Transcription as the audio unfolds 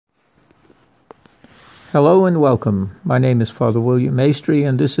Hello and welcome. My name is Father William Maestri,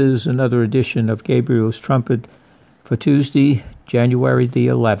 and this is another edition of Gabriel's Trumpet for Tuesday, January the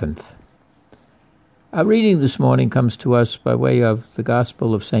 11th. Our reading this morning comes to us by way of the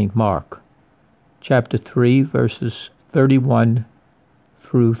Gospel of St. Mark, chapter 3, verses 31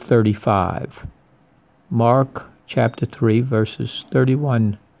 through 35. Mark, chapter 3, verses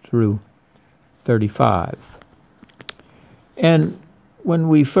 31 through 35. And when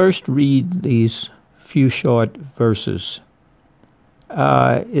we first read these few short verses,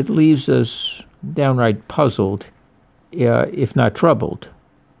 it leaves us downright puzzled, if not troubled,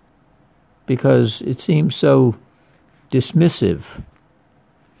 because it seems so dismissive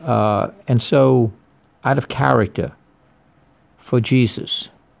and so out of character for Jesus.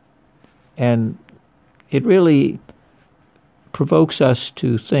 And it really provokes us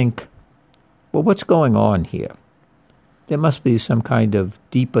to think, well, what's going on here? There must be some kind of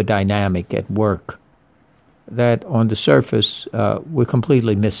deeper dynamic at work that on the surface we're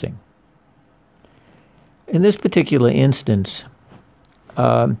completely missing. In this particular instance,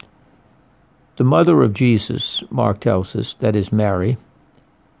 the mother of Jesus, Mark tells us, that is Mary,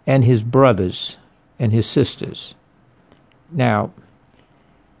 and his brothers and his sisters. Now,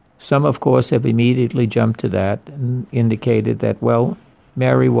 some, of course, have immediately jumped to that and indicated that, well,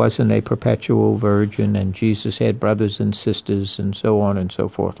 Mary wasn't a perpetual virgin and Jesus had brothers and sisters and so on and so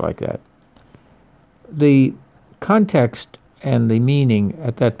forth like that. The context and the meaning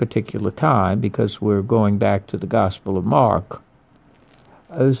at that particular time, because we're going back to the Gospel of Mark,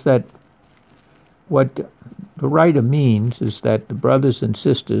 is that what the writer means is that the brothers and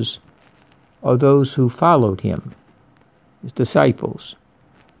sisters are those who followed him, his disciples,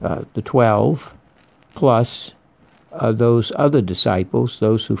 the 12, plus those other disciples,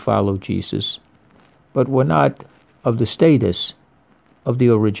 those who followed Jesus, but were not of the status of the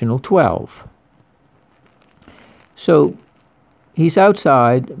original 12. So he's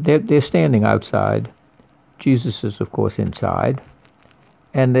outside, they're standing outside. Jesus is, of course, inside.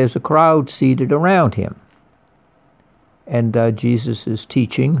 And there's a crowd seated around him. And Jesus is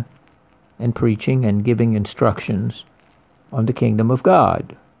teaching and preaching and giving instructions on the kingdom of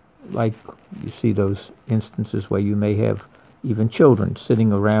God. Like you see those instances where you may have even children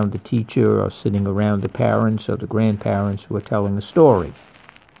sitting around the teacher or sitting around the parents or the grandparents who are telling a story.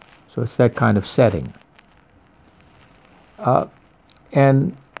 So it's that kind of setting.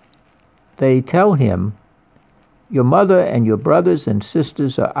 And they tell him, your mother and your brothers and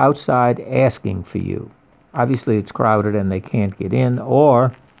sisters are outside asking for you. Obviously it's crowded and they can't get in,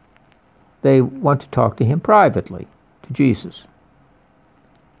 or they want to talk to him privately, to Jesus.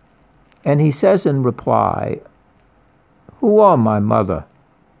 And he says in reply, who are my mother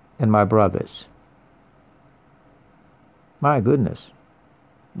and my brothers? My goodness,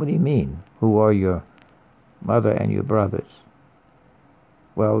 what do you mean, who are your mother and your brothers?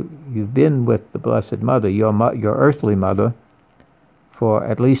 Well, you've been with the Blessed Mother, your earthly mother, for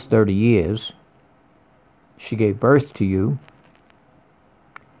at least 30 years. She gave birth to you.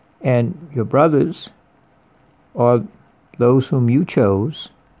 And your brothers are those whom you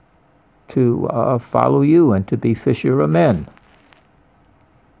chose to follow you and to be fisher of men.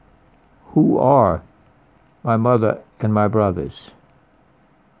 Who are my mother and my brothers?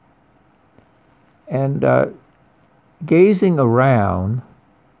 And gazing around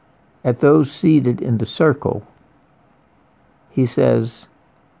at those seated in the circle, he says,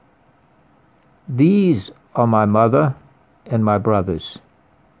 these are my mother and my brothers.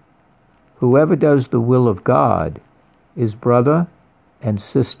 Whoever does the will of God is brother and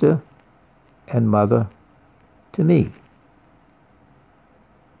sister and mother to me.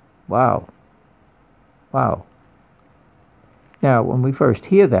 Wow. Wow. Now, when we first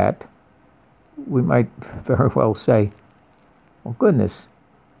hear that, we might very well say, well, goodness,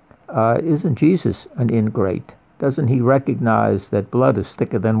 isn't Jesus an ingrate? Doesn't he recognize that blood is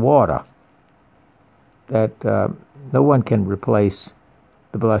thicker than water? That no one can replace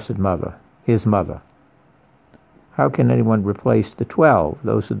the Blessed Mother, his mother. How can anyone replace the 12?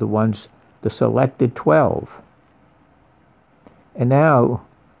 Those are the ones, the selected 12. And now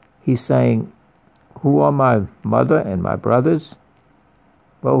he's saying, who are my mother and my brothers?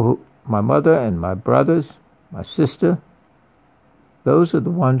 Well, my mother and my brothers, my sister, those are the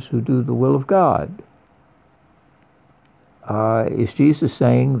ones who do the will of God. Is Jesus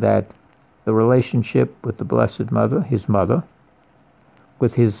saying that the relationship with the Blessed Mother, his mother,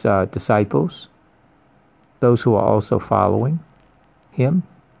 with his disciples, those who are also following him,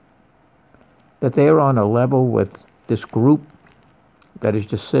 that they are on a level with this group that is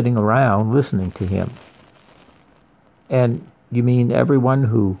just sitting around listening to him? And you mean everyone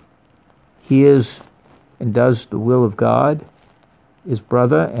who hears and does the will of God is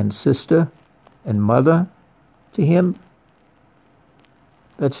brother and sister and mother to him,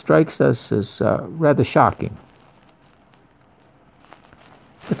 that strikes us as rather shocking.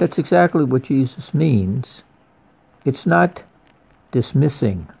 But that's exactly what Jesus means. It's not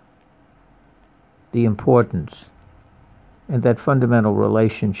dismissing the importance and that fundamental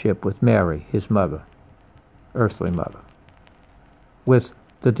relationship with Mary, his mother, earthly mother, with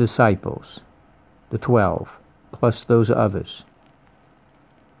the disciples, the 12, plus those others.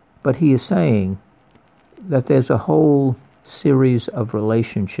 But he is saying that there's a whole series of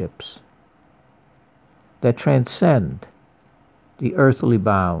relationships that transcend the earthly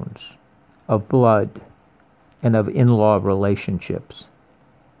bounds of blood and of in-law relationships.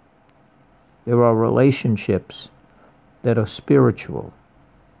 There are relationships that are spiritual,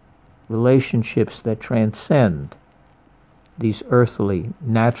 relationships that transcend these earthly,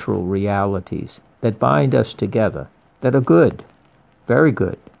 natural realities that bind us together, that are good, very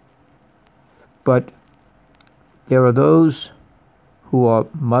good. But there are those who are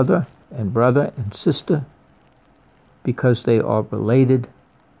mother and brother and sister because they are related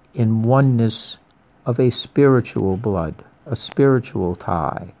in oneness of a spiritual blood, a spiritual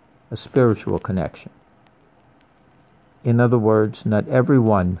tie, a spiritual connection. In other words, not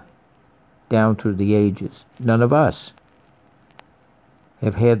everyone down through the ages, none of us,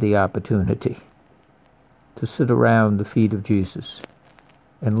 have had the opportunity to sit around the feet of Jesus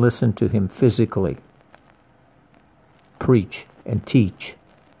and listen to him physically preach and teach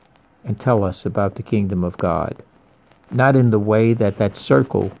and tell us about the kingdom of God. Not in the way that that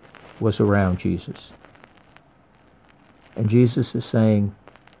circle was around Jesus. And Jesus is saying,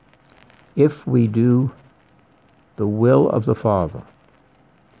 if we do the will of the Father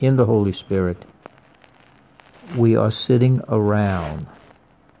in the Holy Spirit, we are sitting around.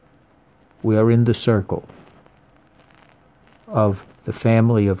 We are in the circle of the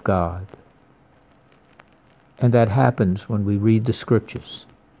family of God. And that happens when we read the Scriptures.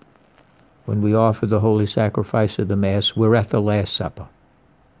 When we offer the holy sacrifice of the Mass, we're at the Last Supper.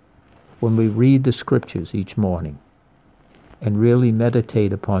 When we read the Scriptures each morning and really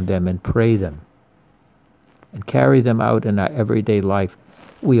meditate upon them and pray them and carry them out in our everyday life,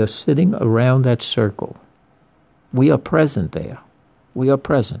 we are sitting around that circle. We are present there. We are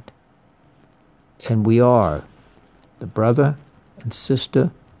present. And we are the brother and sister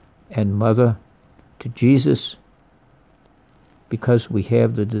and mother to Jesus because we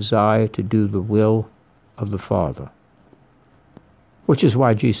have the desire to do the will of the Father, which is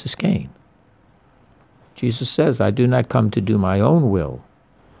why Jesus came. Jesus says, I do not come to do my own will,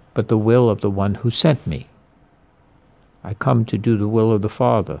 but the will of the one who sent me. I come to do the will of the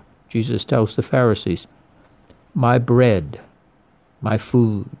Father. Jesus tells the Pharisees, my bread, my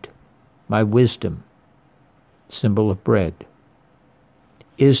food, my wisdom, symbol of bread,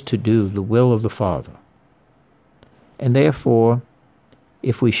 is to do the will of the Father. And therefore,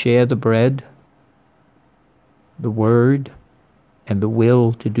 if we share the bread, the word, and the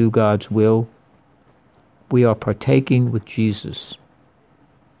will to do God's will, we are partaking with Jesus.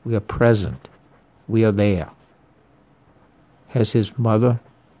 We are present. We are there as his mother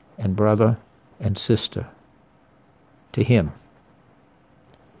and brother and sister to him.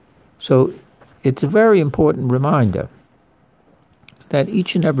 So it's a very important reminder that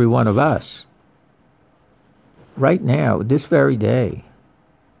each and every one of us, right now, this very day,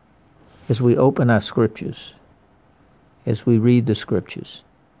 as we open our Scriptures, as we read the Scriptures,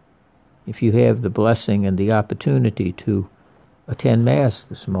 if you have the blessing and the opportunity to attend Mass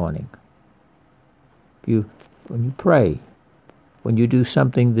this morning, when you pray, when you do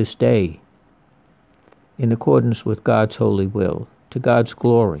something this day in accordance with God's holy will, to God's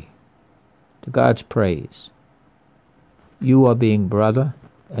glory, to God's praise, you are being brother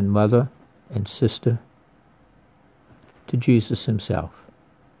and mother and sister to Jesus himself.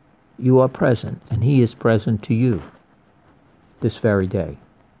 You are present, and he is present to you this very day.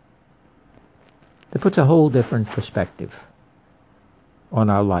 That puts a whole different perspective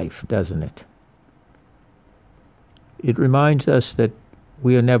on our life, doesn't it? It reminds us that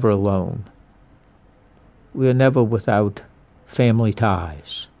we are never alone. We are never without family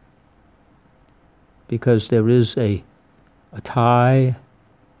ties, because there is a tie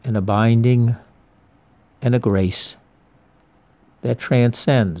and a binding and a grace that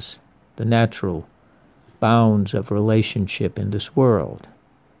transcends the natural bounds of relationship in this world.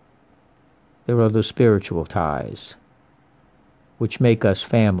 There are the spiritual ties which make us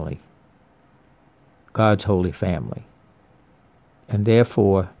family, God's holy family, and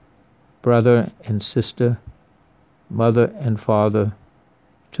therefore brother and sister, mother and father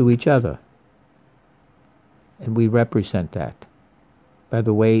to each other. And we represent that by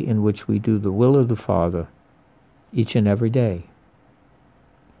the way in which we do the will of the Father each and every day.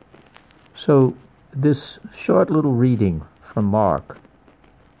 So this short little reading from Mark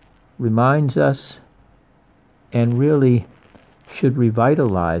reminds us and really should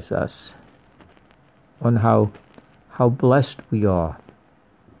revitalize us on how blessed we are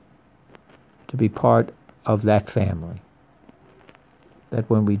to be part of that family. That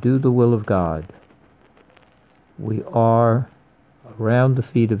when we do the will of God, we are around the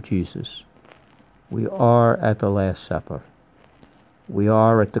feet of Jesus. We are at the Last Supper. We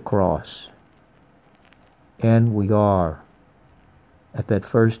are at the cross. And we are at that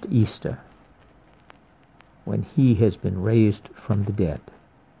first Easter when he has been raised from the dead.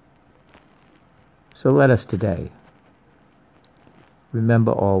 So let us today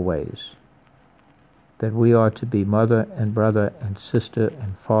remember always that we are to be mother and brother and sister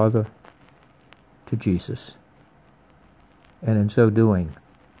and father to Jesus. And in so doing,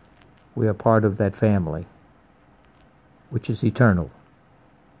 we are part of that family, which is eternal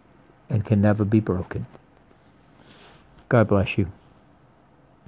and can never be broken. God bless you.